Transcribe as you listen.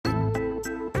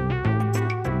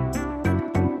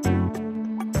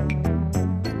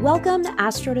Welcome to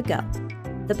Astro to Go,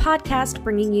 the podcast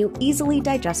bringing you easily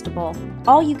digestible,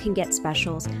 all-you-can-get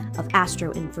specials of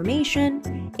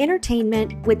Astro-Information,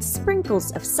 entertainment with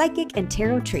sprinkles of psychic and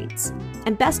tarot treats.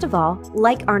 And best of all,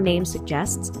 like our name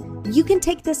suggests, you can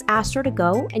take this Astro to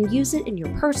Go and use it in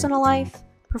your personal life,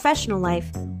 professional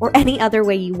life, or any other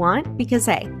way you want because,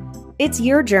 hey, it's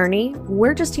your journey.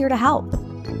 We're just here to help.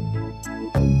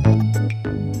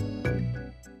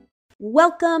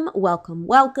 Welcome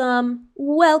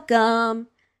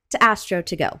to Astro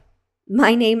to Go.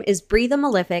 My name is Bree the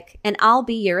Malefic, and I'll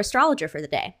be your astrologer for the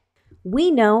day.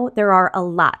 We know there are a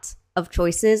lot of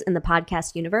choices in the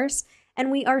podcast universe,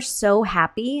 and we are so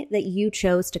happy that you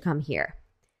chose to come here.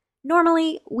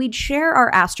 Normally, we'd share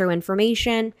our Astro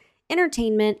information,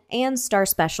 entertainment, and star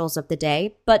specials of the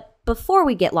day, but before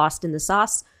we get lost in the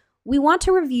sauce, we want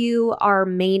to review our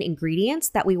main ingredients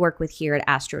that we work with here at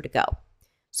Astro to Go.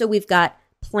 So we've got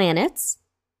planets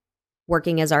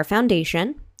working as our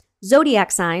foundation,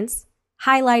 zodiac signs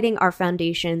highlighting our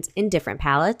foundations in different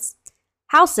palettes,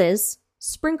 houses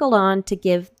sprinkled on to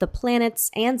give the planets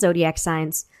and zodiac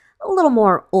signs a little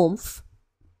more oomph,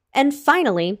 and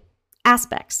finally,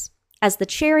 aspects as the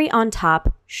cherry on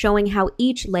top, showing how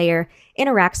each layer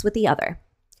interacts with the other.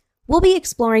 We'll be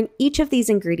exploring each of these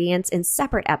ingredients in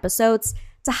separate episodes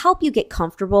to help you get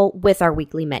comfortable with our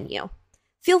weekly menu.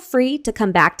 Feel free to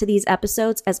come back to these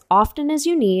episodes as often as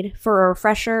you need for a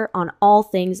refresher on all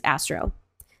things Astro.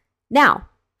 Now,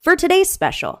 for today's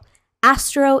special,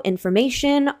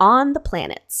 Astro-Information on the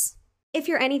planets. If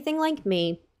you're anything like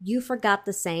me, you forgot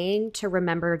the saying to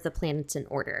remember the planets in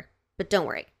order. But don't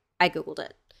worry, I Googled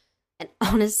it. And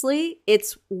honestly,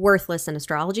 it's worthless in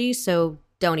astrology, so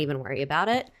don't even worry about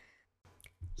it.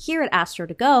 Here at Astro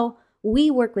to Go,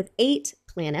 we work with 8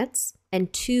 planets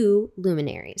and 2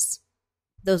 luminaries.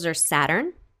 Those are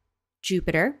Saturn,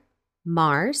 Jupiter,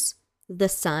 Mars, the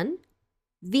Sun,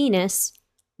 Venus,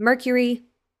 Mercury,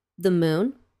 the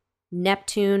Moon,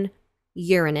 Neptune,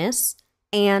 Uranus,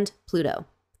 and Pluto.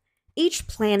 Each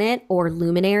planet or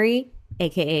luminary,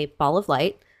 aka ball of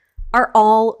light, are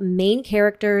all main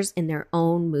characters in their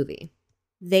own movie.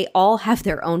 They all have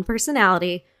their own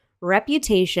personality,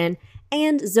 reputation,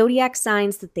 and zodiac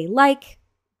signs that they like,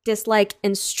 dislike,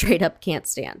 and straight up can't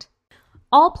stand.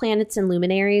 All planets and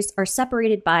luminaries are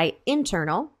separated by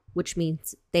internal, which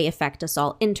means they affect us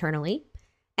all internally,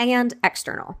 and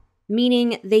external,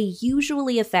 meaning they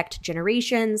usually affect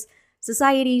generations,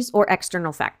 societies, or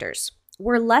external factors.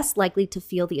 We're less likely to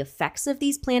feel the effects of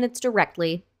these planets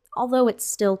directly, although it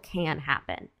still can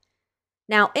happen.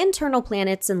 Now, internal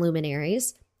planets and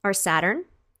luminaries are Saturn,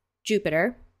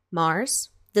 Jupiter, Mars,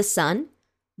 the Sun,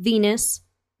 Venus,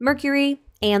 Mercury,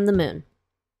 and the Moon.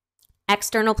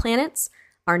 External planets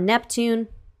are Neptune,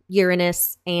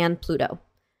 Uranus, and Pluto.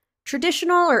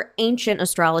 Traditional or ancient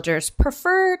astrologers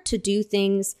prefer to do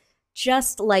things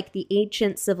just like the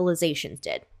ancient civilizations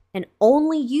did and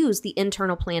only use the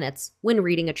internal planets when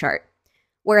reading a chart,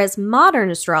 whereas modern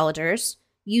astrologers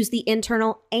use the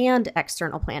internal and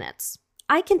external planets.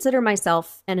 I consider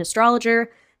myself an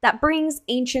astrologer that brings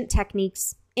ancient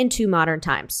techniques into modern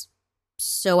times,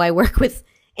 so I work with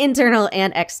internal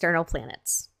and external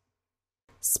planets.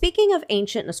 Speaking of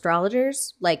ancient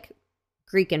astrologers, like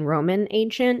Greek and Roman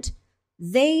ancient,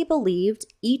 they believed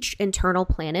each internal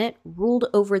planet ruled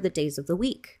over the days of the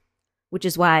week, which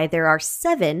is why there are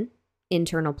 7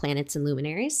 internal planets and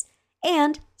luminaries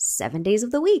and 7 days of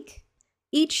the week.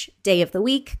 Each day of the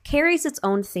week carries its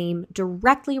own theme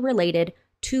directly related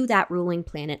to that ruling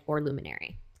planet or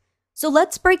luminary. So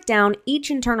let's break down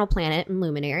each internal planet and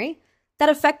luminary that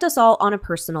affect us all on a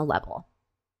personal level.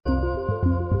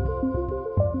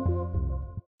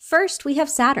 First, we have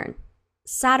Saturn.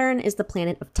 Saturn is the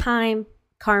planet of time,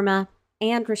 karma,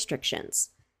 and restrictions.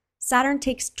 Saturn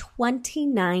takes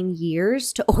 29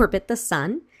 years to orbit the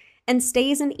sun and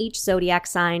stays in each zodiac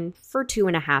sign for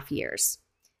 2.5 years.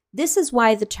 This is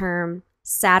why the term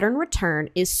Saturn return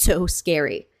is so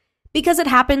scary, because it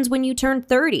happens when you turn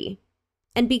 30.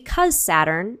 And because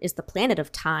Saturn is the planet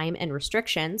of time and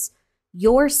restrictions,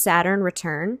 your Saturn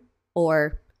return,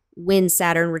 or when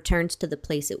Saturn returns to the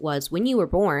place it was when you were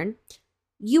born,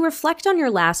 you reflect on your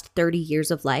last 30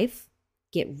 years of life,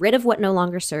 get rid of what no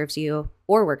longer serves you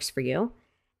or works for you,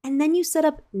 and then you set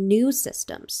up new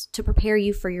systems to prepare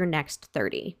you for your next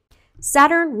 30.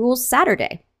 Saturn rules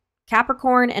Saturday.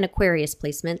 Capricorn and Aquarius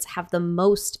placements have the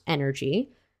most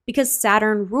energy because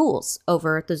Saturn rules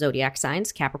over the zodiac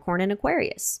signs Capricorn and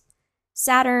Aquarius.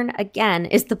 Saturn, again,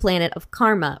 is the planet of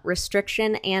karma,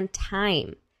 restriction, and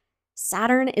time.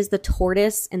 Saturn is the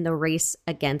tortoise in the race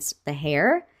against the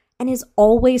hare and is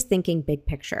always thinking big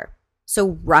picture.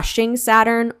 So rushing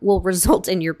Saturn will result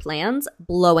in your plans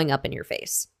blowing up in your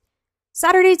face.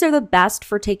 Saturdays are the best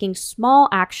for taking small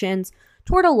actions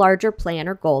toward a larger plan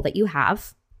or goal that you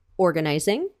have,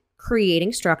 organizing,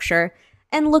 creating structure,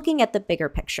 and looking at the bigger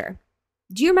picture.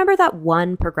 Do you remember that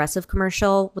one Progressive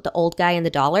commercial with the old guy and the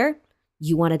dollar?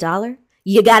 You want a dollar?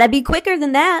 You gotta be quicker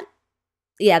than that.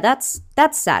 Yeah, that's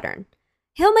Saturn.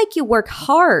 He'll make you work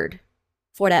hard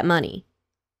for that money.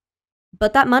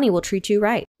 But that money will treat you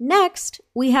right. Next,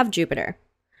 we have Jupiter.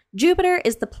 Jupiter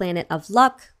is the planet of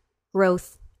luck,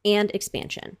 growth, and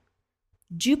expansion.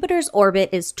 Jupiter's orbit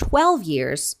is 12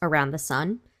 years around the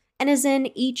sun and is in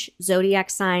each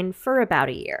zodiac sign for about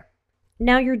a year.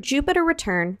 Now, your Jupiter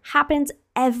return happens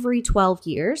every 12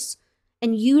 years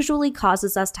and usually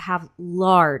causes us to have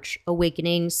large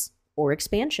awakenings or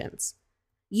expansions.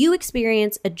 You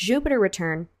experience a Jupiter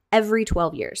return every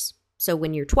 12 years. So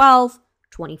when you're 12,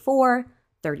 24,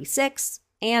 36,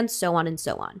 and so on and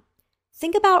so on.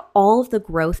 Think about all of the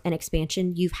growth and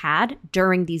expansion you've had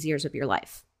during these years of your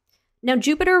life. Now,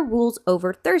 Jupiter rules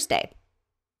over Thursday.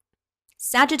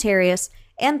 Sagittarius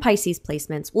and Pisces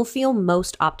placements will feel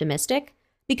most optimistic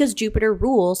because Jupiter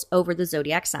rules over the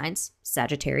zodiac signs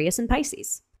Sagittarius and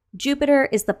Pisces. Jupiter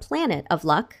is the planet of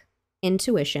luck,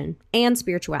 intuition, and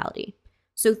spirituality.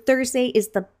 So Thursday is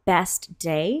the best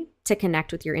day to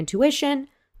connect with your intuition,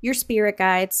 your spirit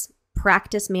guides,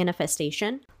 practice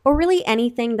manifestation, or really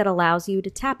anything that allows you to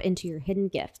tap into your hidden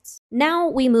gifts. Now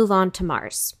we move on to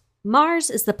Mars.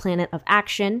 Mars is the planet of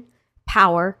action,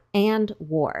 power, and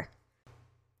war.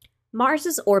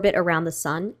 Mars's orbit around the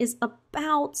sun is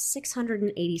about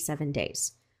 687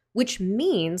 days, which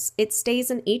means it stays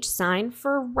in each sign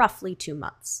for roughly 2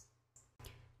 months.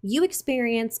 You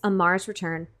experience a Mars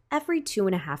return every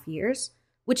 2.5 years,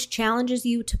 which challenges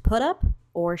you to put up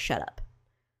or shut up.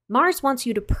 Mars wants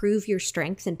you to prove your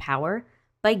strength and power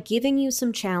by giving you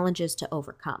some challenges to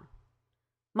overcome.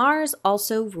 Mars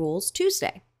also rules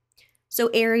Tuesday. So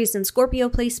Aries and Scorpio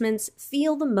placements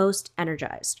feel the most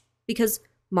energized because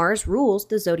Mars rules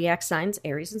the zodiac signs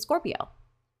Aries and Scorpio.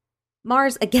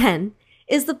 Mars, again,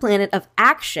 is the planet of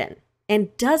action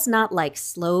and does not like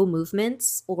slow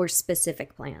movements or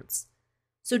specific plans.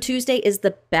 So Tuesday is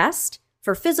the best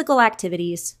for physical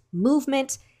activities,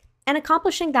 movement, and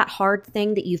accomplishing that hard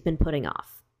thing that you've been putting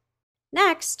off.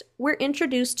 Next, we're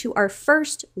introduced to our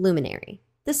first luminary,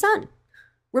 the sun.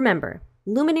 Remember,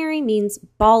 luminary means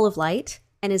ball of light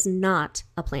and is not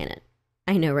a planet.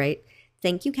 I know, right?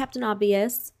 Thank you, Captain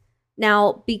Obvious.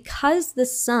 Now, because the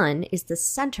sun is the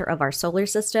center of our solar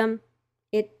system,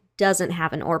 it doesn't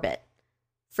have an orbit.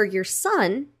 For your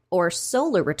sun, or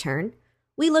solar return,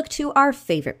 we look to our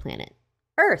favorite planet,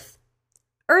 Earth.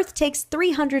 Earth takes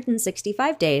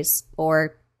 365 days,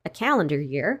 or a calendar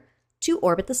year, to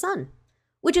orbit the sun,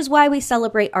 which is why we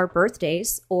celebrate our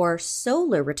birthdays, or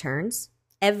solar returns,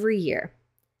 every year.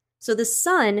 So the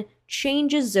sun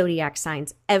changes zodiac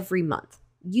signs every month,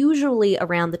 usually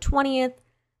around the 20th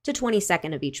to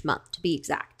 22nd of each month, to be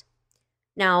exact.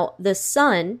 Now, the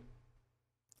sun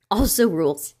also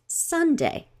rules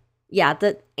Sunday. Yeah,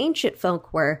 the ancient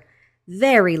folk were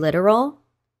very literal,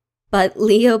 but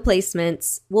Leo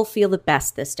placements will feel the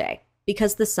best this day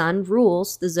because the sun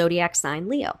rules the zodiac sign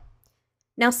Leo.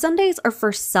 Now, Sundays are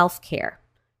for self-care,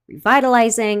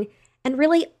 revitalizing, and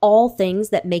really all things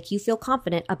that make you feel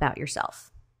confident about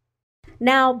yourself.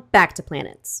 Now, back to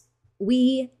planets.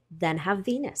 We then have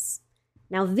Venus.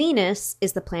 Now, Venus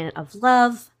is the planet of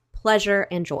love, pleasure,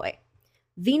 and joy.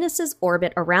 Venus's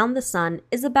orbit around the sun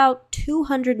is about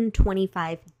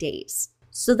 225 days.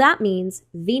 So that means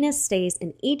Venus stays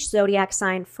in each zodiac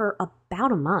sign for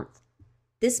about a month.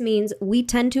 This means we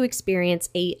tend to experience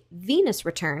a Venus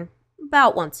return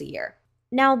about once a year.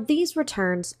 Now, these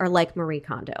returns are like Marie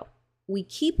Kondo. We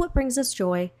keep what brings us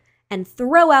joy and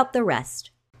throw out the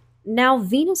rest. Now,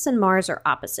 Venus and Mars are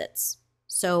opposites.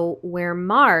 So where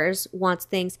Mars wants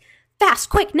things fast,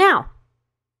 quick, now,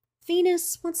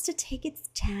 Venus wants to take its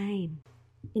time.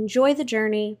 Enjoy the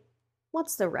journey.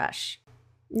 What's the rush?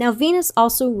 Now, Venus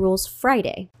also rules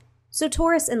Friday. So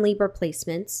Taurus and Libra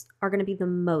placements are going to be the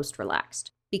most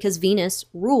relaxed because Venus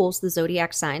rules the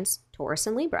zodiac signs Taurus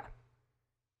and Libra.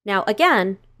 Now,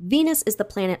 again, Venus is the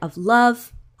planet of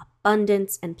love,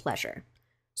 abundance, and pleasure.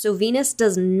 So Venus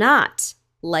does not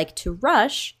like to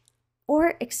rush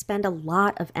or expend a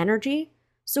lot of energy.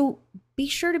 So be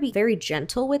sure to be very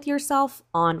gentle with yourself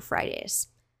on Fridays.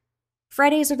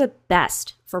 Fridays are the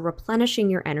best for replenishing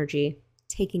your energy,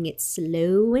 taking it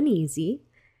slow and easy,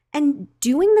 and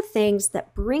doing the things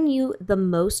that bring you the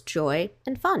most joy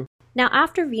and fun. Now,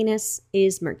 after Venus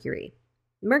is Mercury.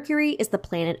 Mercury is the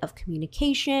planet of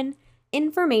communication,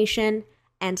 information,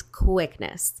 and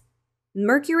quickness.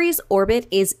 Mercury's orbit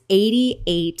is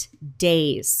 88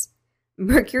 days.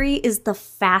 Mercury is the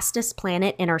fastest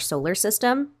planet in our solar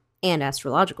system and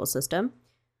astrological system,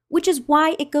 which is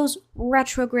why it goes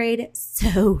retrograde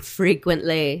so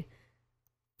frequently.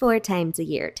 4 times a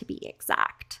year to be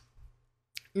exact.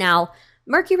 Now,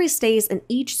 Mercury stays in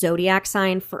each zodiac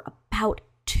sign for about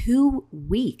 2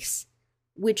 weeks,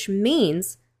 which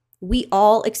means we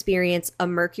all experience a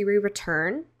Mercury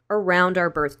return around our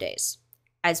birthdays,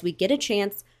 as we get a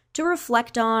chance to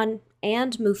reflect on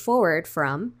and move forward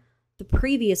from the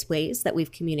previous ways that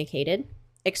we've communicated,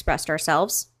 expressed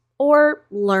ourselves, or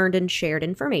learned and shared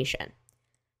information.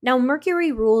 Now,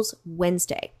 Mercury rules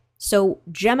Wednesday, so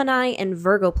Gemini and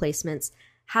Virgo placements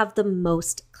have the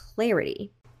most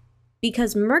clarity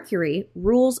because Mercury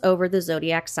rules over the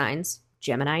zodiac signs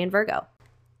Gemini and Virgo.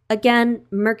 Again,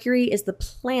 Mercury is the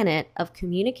planet of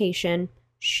communication,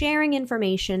 sharing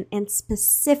information, and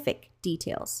specific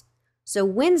details. So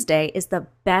Wednesday is the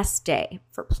best day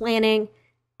for planning,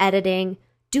 editing,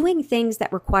 doing things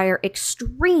that require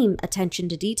extreme attention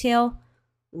to detail,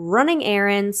 running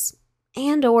errands,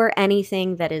 and/or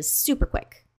anything that is super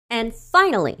quick. And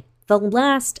finally, the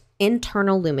last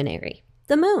internal luminary,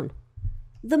 the moon.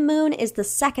 The moon is the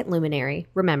second luminary,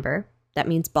 remember, that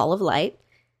means ball of light,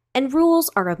 and rules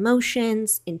our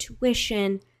emotions,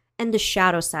 intuition, and the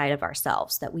shadow side of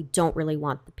ourselves that we don't really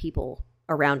want the people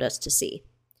around us to see.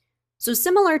 So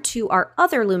similar to our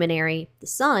other luminary, the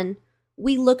sun,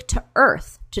 we look to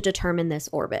Earth to determine this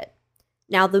orbit.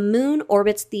 Now, the moon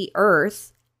orbits the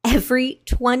Earth every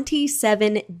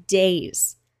 27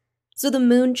 days. So the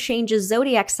moon changes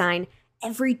zodiac sign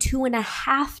every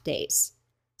 2.5 days.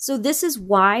 So this is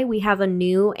why we have a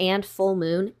new and full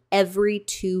moon every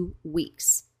 2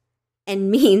 weeks,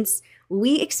 and means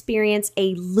we experience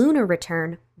a lunar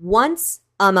return once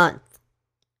a month.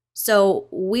 So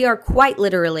we are quite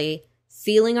literally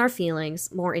feeling our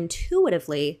feelings more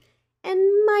intuitively and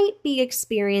might be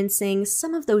experiencing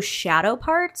some of those shadow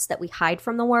parts that we hide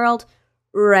from the world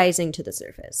rising to the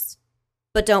surface.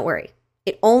 But don't worry,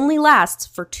 it only lasts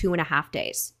for 2.5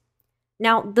 days.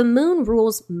 Now, the moon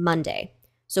rules Monday,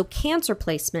 so Cancer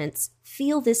placements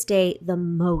feel this day the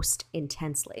most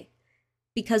intensely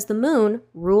because the moon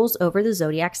rules over the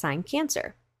zodiac sign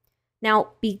Cancer.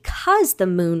 Now, because the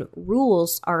moon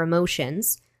rules our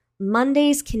emotions,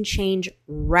 Mondays can change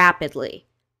rapidly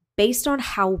based on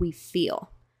how we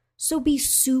feel. So be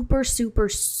super, super,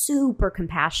 super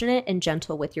compassionate and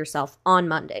gentle with yourself on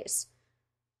Mondays.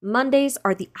 Mondays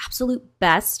are the absolute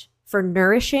best for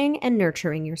nourishing and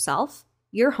nurturing yourself,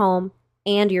 your home,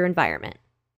 and your environment.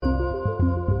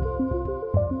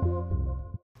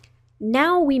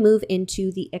 Now we move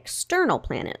into the external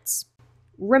planets.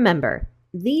 Remember,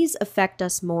 these affect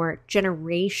us more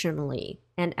generationally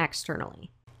and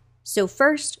externally. So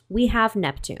first, we have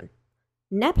Neptune.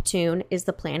 Neptune is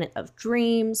the planet of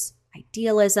dreams,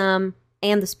 idealism,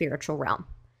 and the spiritual realm.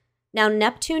 Now,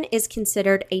 Neptune is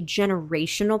considered a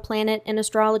generational planet in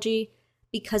astrology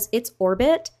because its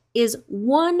orbit is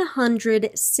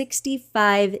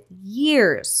 165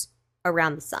 years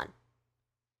around the sun.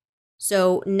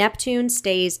 So Neptune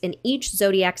stays in each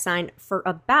zodiac sign for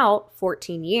about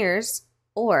 14 years,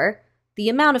 or the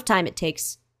amount of time it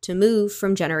takes to move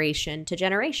from generation to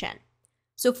generation.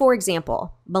 So for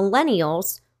example,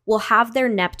 millennials will have their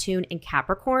Neptune in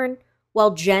Capricorn,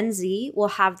 while Gen Z will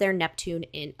have their Neptune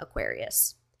in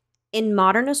Aquarius. In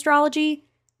modern astrology,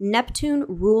 Neptune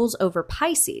rules over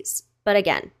Pisces, but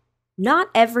again,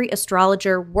 not every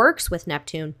astrologer works with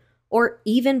Neptune or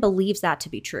even believes that to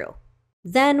be true.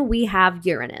 Then we have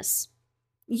Uranus.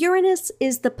 Uranus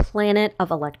is the planet of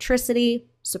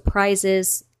electricity,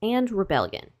 surprises, and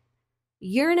rebellion.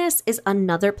 Uranus is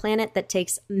another planet that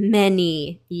takes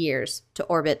many years to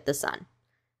orbit the sun,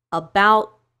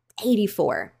 about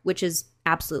 84, which is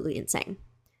absolutely insane.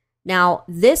 Now,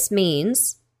 this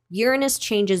means Uranus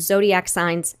changes zodiac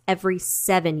signs every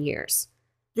 7 years.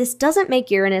 This doesn't make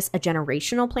Uranus a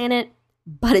generational planet,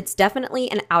 but it's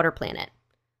definitely an outer planet.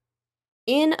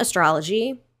 In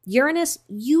astrology, Uranus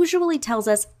usually tells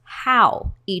us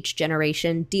how each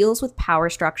generation deals with power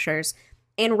structures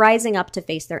and rising up to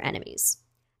face their enemies.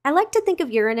 I like to think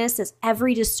of Uranus as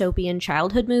every dystopian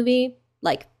childhood movie,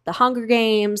 like The Hunger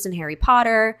Games and Harry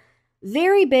Potter.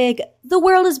 Very big, the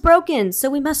world is broken, so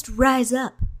we must rise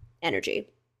up energy.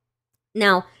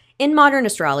 Now, in modern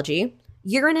astrology,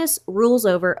 Uranus rules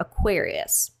over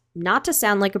Aquarius. Not to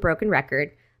sound like a broken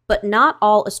record, but not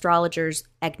all astrologers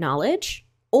acknowledge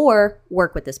or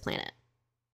work with this planet.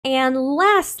 And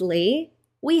lastly,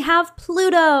 we have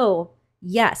Pluto.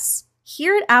 Yes,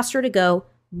 here at Astro to Go,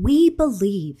 We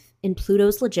believe in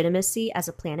Pluto's legitimacy as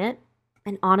a planet,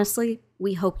 and honestly,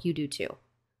 we hope you do too.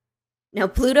 Now,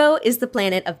 Pluto is the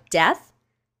planet of death,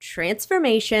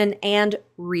 transformation, and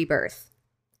rebirth.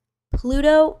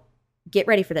 Pluto, get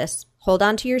ready for this. Hold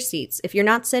on to your seats. If you're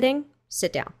not sitting,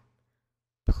 sit down.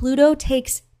 Pluto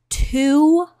takes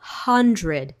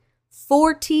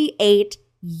 248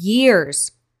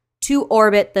 years to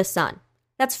orbit the sun.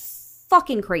 That's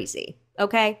fucking crazy,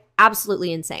 okay?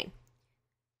 Absolutely insane.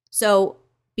 So,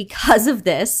 because of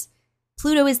this,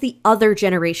 Pluto is the other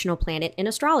generational planet in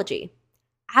astrology.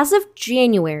 As of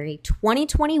January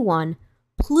 2021,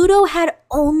 Pluto had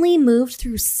only moved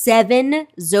through 7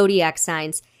 zodiac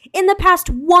signs in the past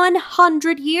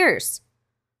 100 years,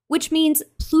 which means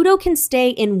Pluto can stay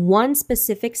in one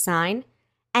specific sign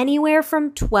anywhere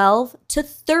from 12 to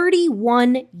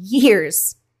 31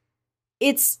 years.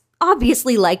 It's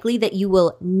obviously likely that you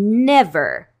will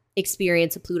never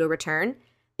experience a Pluto return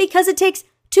because it takes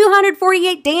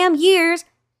 248 damn years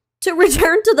to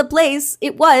return to the place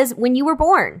it was when you were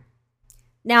born.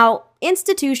 Now,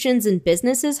 institutions and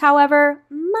businesses, however,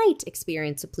 might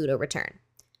experience a Pluto return.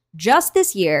 Just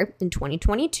this year, in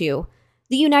 2022,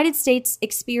 the United States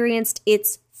experienced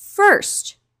its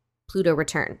first Pluto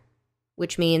return,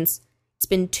 which means it's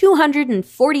been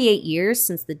 248 years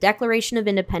since the Declaration of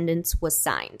Independence was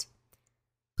signed.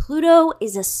 Pluto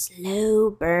is a slow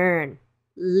burn,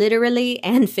 literally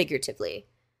and figuratively.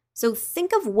 So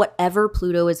think of whatever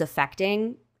Pluto is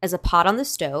affecting as a pot on the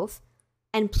stove,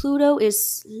 and Pluto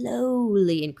is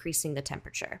slowly increasing the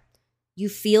temperature. You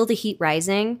feel the heat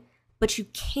rising, but you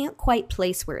can't quite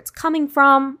place where it's coming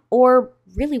from or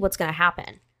really what's going to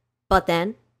happen. But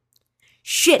then,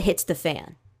 shit hits the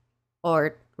fan.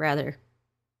 Or rather,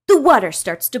 the water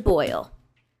starts to boil.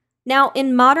 Now,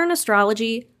 in modern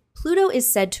astrology, Pluto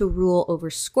is said to rule over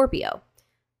Scorpio.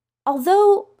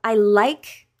 Although I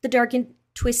like the dark and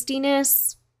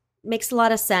twistiness, makes a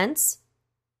lot of sense,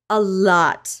 a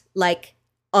lot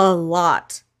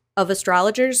of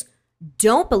astrologers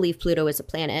don't believe Pluto is a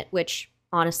planet, which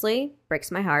honestly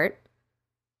breaks my heart.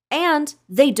 And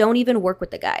they don't even work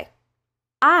with the guy.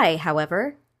 I,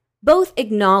 however, both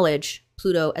acknowledge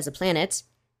Pluto as a planet,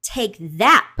 take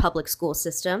that public school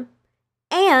system,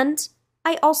 and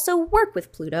I also work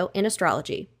with Pluto in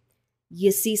astrology.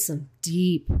 You see some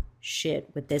deep shit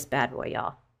with this bad boy,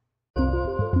 y'all.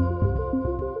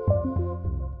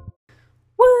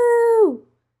 Woo!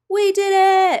 We did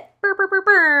it! Brr, brr, brr,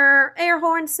 brr. Air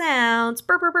horn sounds.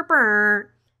 Brr, brr, brr,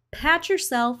 brr. Pat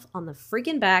yourself on the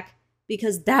freaking back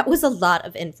because that was a lot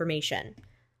of information.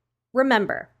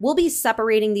 Remember, we'll be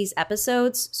separating these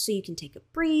episodes so you can take a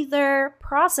breather,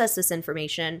 process this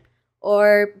information,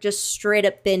 or just straight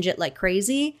up binge it like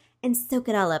crazy and soak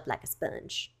it all up like a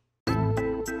sponge.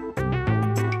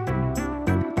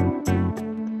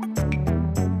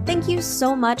 Thank you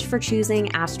so much for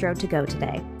choosing Astro to Go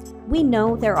today. We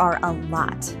know there are a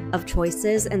lot of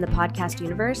choices in the podcast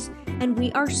universe, and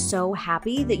we are so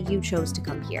happy that you chose to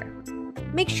come here.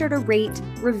 Make sure to rate,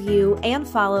 review, and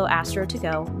follow Astro to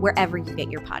Go wherever you get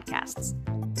your podcasts.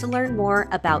 To learn more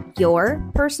about your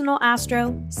personal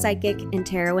astro, psychic, and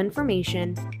tarot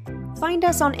information, find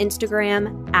us on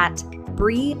Instagram at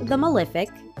Bree the Malefic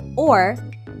or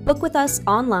book with us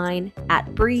online at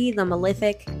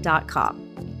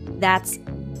breethemalefic.com. That's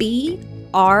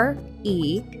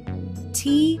BRETHEMALEFIC.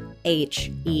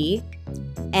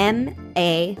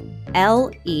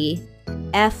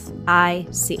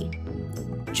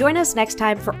 Join us next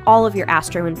time for all of your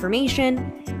astro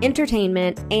information,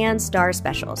 entertainment, and star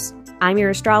specials. I'm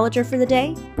your astrologer for the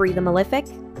day, Bree the Malefic.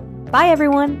 Bye,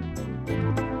 everyone.